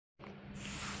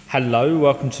Hello,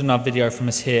 welcome to another video from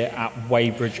us here at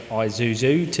Weybridge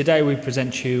Isuzu. Today we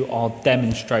present to you our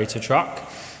demonstrator truck.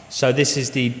 So this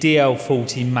is the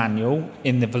DL40 manual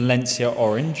in the Valencia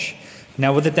orange.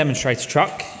 Now with a demonstrator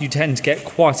truck, you tend to get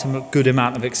quite a good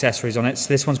amount of accessories on it. So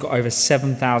this one's got over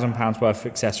 £7,000 worth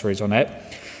of accessories on it.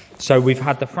 So we've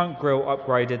had the front grille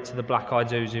upgraded to the black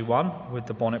Isuzu one with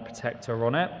the bonnet protector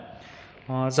on it.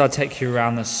 As I take you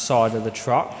around the side of the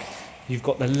truck, you've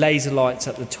got the laser lights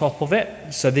at the top of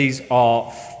it. So these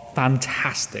are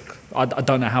fantastic. I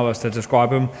don't know how else to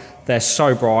describe them. They're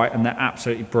so bright and they're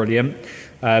absolutely brilliant.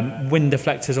 Wind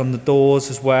deflectors on the doors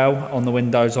as well, on the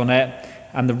windows on it.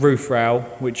 And the roof rail,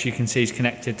 which you can see is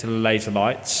connected to the laser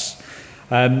lights.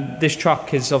 This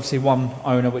truck is obviously one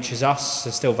owner, which is us,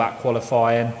 so still VAT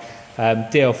qualifying.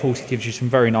 DL40 gives you some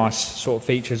very nice sort of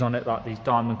features on it, like these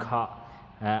diamond cut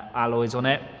alloys on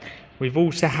it. We've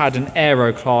also had an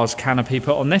Aeroklas canopy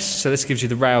put on this, so this gives you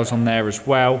the rails on there as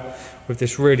well, with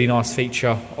this really nice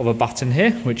feature of a button here,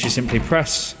 which you simply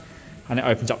press and it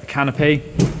opens up the canopy.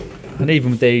 And even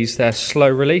with these, they're slow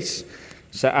release,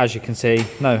 so as you can see,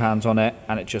 no hands on it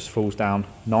and it just falls down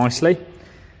nicely.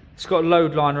 It's got a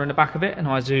load liner in the back of it, an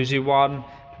Isuzu one,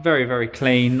 very, very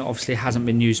clean. Obviously hasn't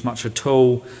been used much at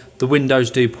all. The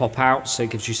windows do pop out, so it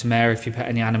gives you some air if you put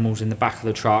any animals in the back of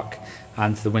the truck.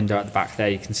 And the window at the back there,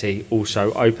 you can see,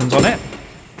 also opens on it.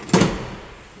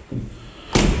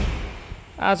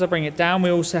 As I bring it down, we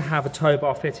also have a tow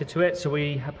bar fitted to it. So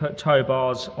we have put tow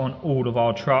bars on all of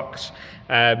our trucks,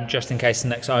 just in case the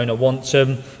next owner wants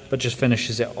them, but just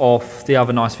finishes it off. The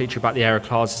other nice feature about the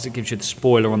Aeroklas is it gives you the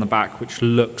spoiler on the back, which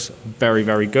looks very,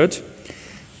 very good.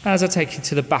 As I take you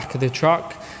to the back of the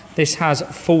truck, this has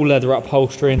full leather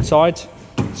upholstery inside.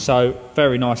 So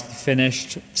very nicely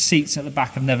finished. Seats at the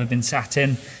back have never been sat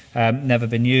in, never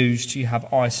been used. You have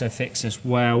ISOFIX as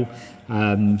well,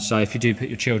 so if you do put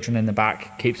your children in the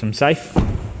back, keeps them safe.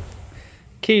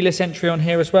 Keyless entry on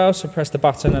here as well, so press the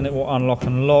button and it will unlock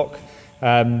and lock.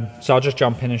 So I'll just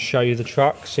jump in and show you the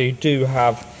truck. So you do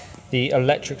have the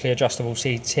electrically adjustable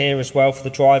seats here as well for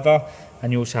the driver,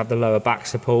 and you also have the lower back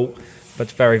support,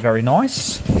 but very, very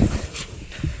nice.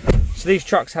 So these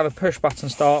trucks have a push button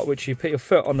start, which you put your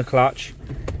foot on the clutch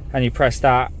and you press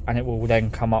that and it will then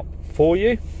come up for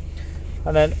you.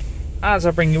 And then as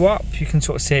I bring you up, you can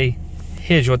sort of see,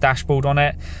 here's your dashboard on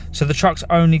it. So the truck's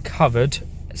only covered,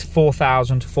 it's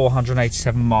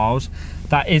 4,487 miles.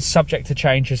 That is subject to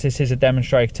change as this is a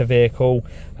demonstrator vehicle.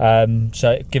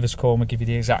 So give us a call and we'll give you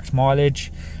the exact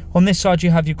mileage. On this side, you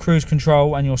have your cruise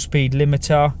control and your speed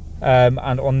limiter.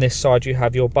 And on this side you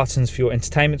have your buttons for your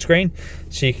entertainment screen,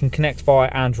 so you can connect via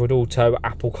Android Auto,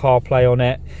 Apple CarPlay on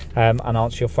it, and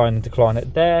answer your phone and decline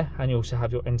it there. And you also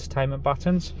have your entertainment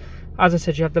buttons. As I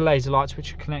said, you have the laser lights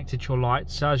which are connected to your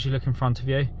lights, so as you look in front of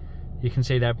you, you can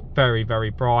see they're very, very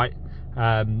bright.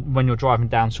 When you're driving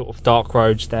down sort of dark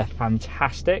roads, they're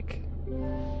fantastic.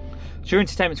 So your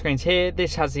entertainment screen's here.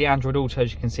 This has the Android Auto,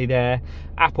 as you can see there.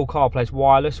 Apple CarPlay's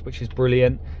wireless, which is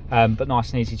brilliant, but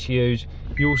nice and easy to use.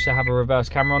 You also have a reverse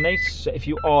camera on these, so if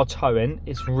you are towing,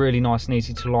 it's really nice and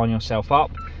easy to line yourself up,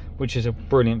 which is a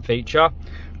brilliant feature.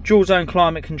 Dual zone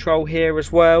climate control here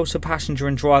as well, so passenger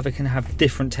and driver can have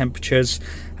different temperatures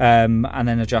and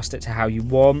then adjust it to how you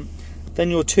want. Then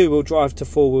your two-wheel drive to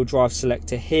four-wheel drive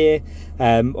selector here.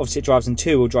 Obviously it drives in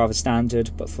two-wheel drive as standard,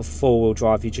 but for four-wheel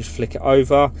drive you just flick it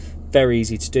over. Very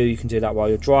easy to do, you can do that while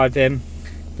you're driving.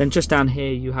 Then just down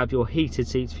here you have your heated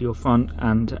seats for your front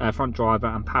driver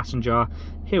and passenger,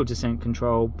 hill descent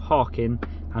control, parking,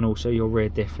 and also your rear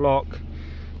diff lock.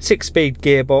 6-speed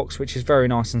gearbox, which is very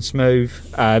nice and smooth,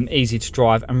 easy to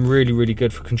drive and really, really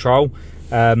good for control.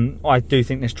 I do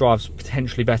think this drives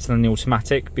potentially better than the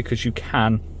automatic because you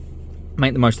can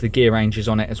make the most of the gear ranges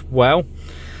on it as well.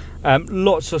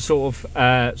 Lots of sort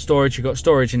of storage. You've got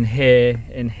storage in here,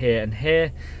 and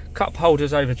here. Cup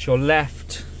holders over to your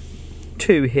left,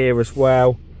 two here as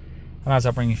well, and as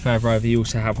I bring you further over, you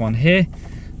also have one here.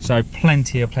 So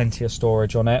plenty of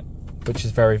storage on it, which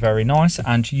is very, very nice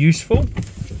and useful.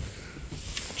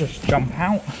 Just jump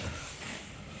out.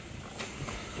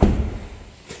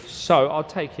 So I'll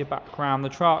take you back around the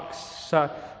trucks.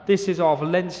 So this is our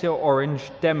Valencia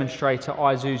orange demonstrator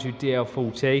Isuzu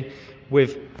DL40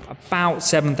 with about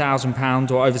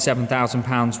 £7,000 or over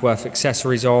 £7,000 worth of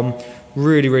accessories on.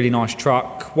 Really, really nice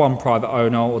truck. One private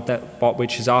owner,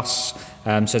 which is us.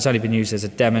 So it's only been used as a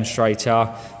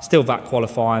demonstrator. Still VAT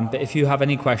qualifying. But if you have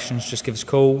any questions, just give us a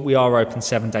call. We are open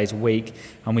 7 days a week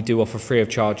and we do offer free of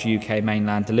charge UK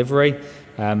mainland delivery.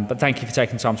 But thank you for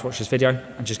taking time to watch this video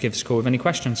and just give us a call with any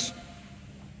questions.